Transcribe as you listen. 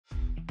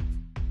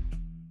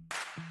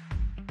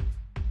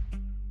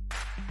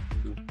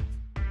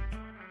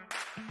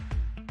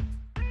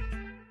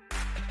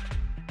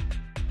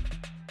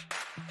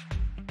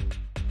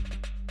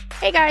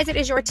Hey guys, it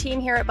is your team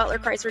here at Butler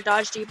Chrysler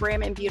Dodge Jeep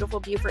Ram in beautiful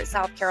Beaufort,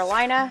 South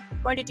Carolina.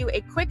 I'm going to do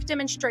a quick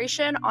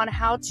demonstration on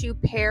how to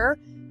pair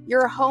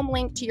your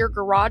HomeLink to your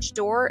garage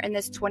door in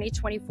this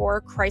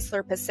 2024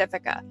 Chrysler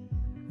Pacifica.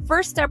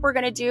 First step we're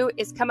going to do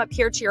is come up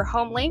here to your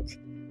HomeLink.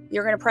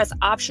 You're going to press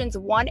options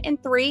 1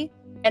 and 3,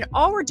 and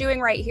all we're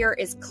doing right here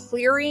is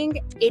clearing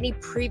any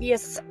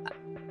previous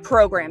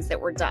programs that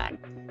were done.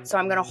 So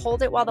I'm going to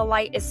hold it while the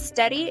light is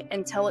steady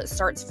until it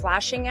starts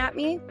flashing at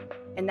me,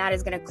 and that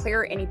is going to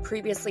clear any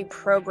previously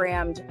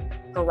programmed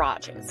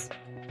garages.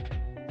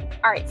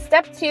 All right,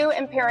 step 2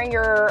 in pairing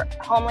your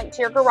HomeLink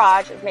to your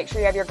garage is make sure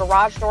you have your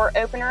garage door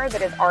opener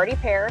that is already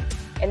paired.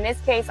 In this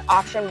case,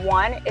 option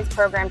 1 is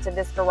programmed to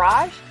this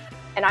garage,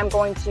 and I'm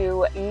going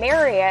to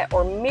marry it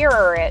or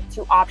mirror it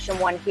to option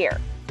 1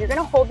 here. You're going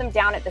to hold them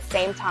down at the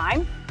same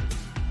time,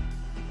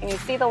 and you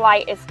see the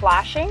light is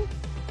flashing,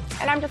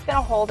 and I'm just going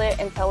to hold it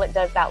until it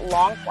does that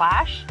long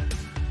flash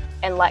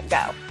and let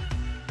go.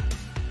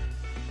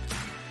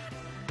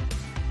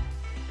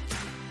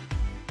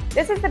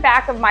 This is the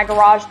back of my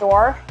garage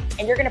door,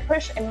 and you're going to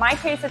push, in my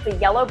case it's a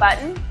yellow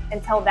button,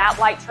 until that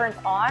light turns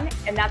on,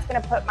 and that's going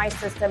to put my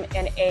system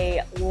in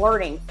a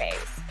learning phase.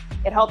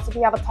 It helps if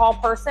you have a tall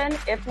person.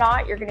 If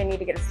not, you're going to need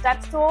to get a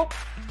step stool,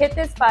 hit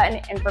this button,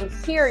 and from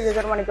here you're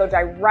going to want to go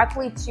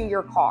directly to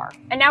your car.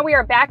 And now we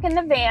are back in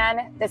the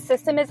van, the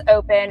system is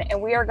open,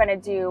 and we are going to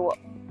do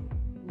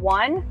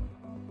 1,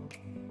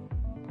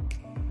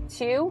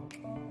 2,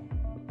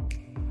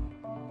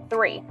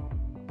 3.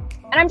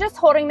 And I'm just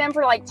holding them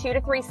for like 2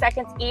 to 3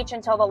 seconds each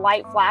until the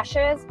light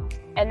flashes,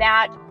 and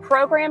that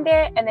programmed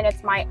it, and then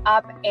it's my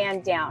up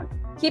and down.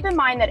 Keep in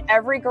mind that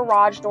every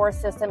garage door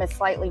system is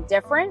slightly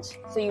different,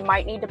 so you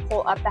might need to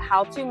pull up the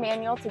how-to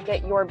manual to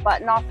get your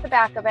button off the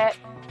back of it,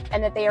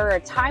 and that they are a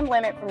time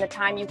limit from the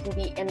time you can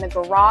be in the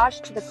garage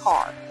to the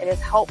car. It is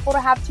helpful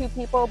to have 2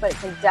 people, but it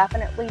can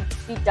definitely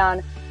be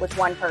done with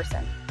 1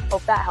 person.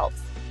 Hope that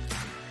helps.